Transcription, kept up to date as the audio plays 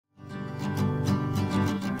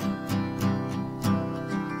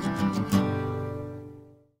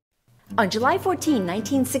On July 14,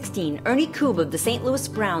 1916, Ernie Koob of the St. Louis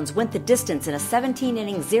Browns went the distance in a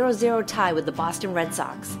 17-inning 0-0 tie with the Boston Red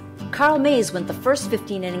Sox. Carl Mays went the first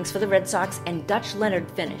 15 innings for the Red Sox, and Dutch Leonard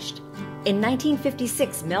finished. In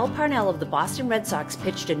 1956, Mel Parnell of the Boston Red Sox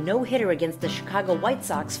pitched a no-hitter against the Chicago White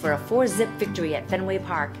Sox for a 4-zip victory at Fenway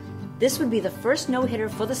Park. This would be the first no-hitter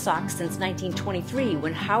for the Sox since 1923,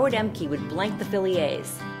 when Howard Ehmke would blank the Philly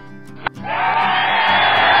A's.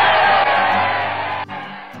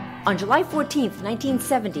 On July 14,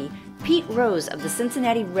 1970, Pete Rose of the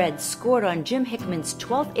Cincinnati Reds scored on Jim Hickman's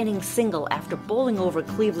 12th inning single after bowling over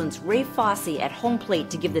Cleveland's Ray Fosse at home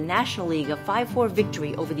plate to give the National League a 5-4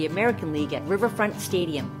 victory over the American League at Riverfront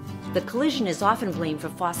Stadium. The collision is often blamed for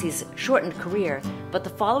Fosse's shortened career, but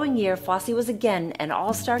the following year Fosse was again an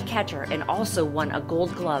all-star catcher and also won a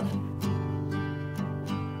Gold Glove.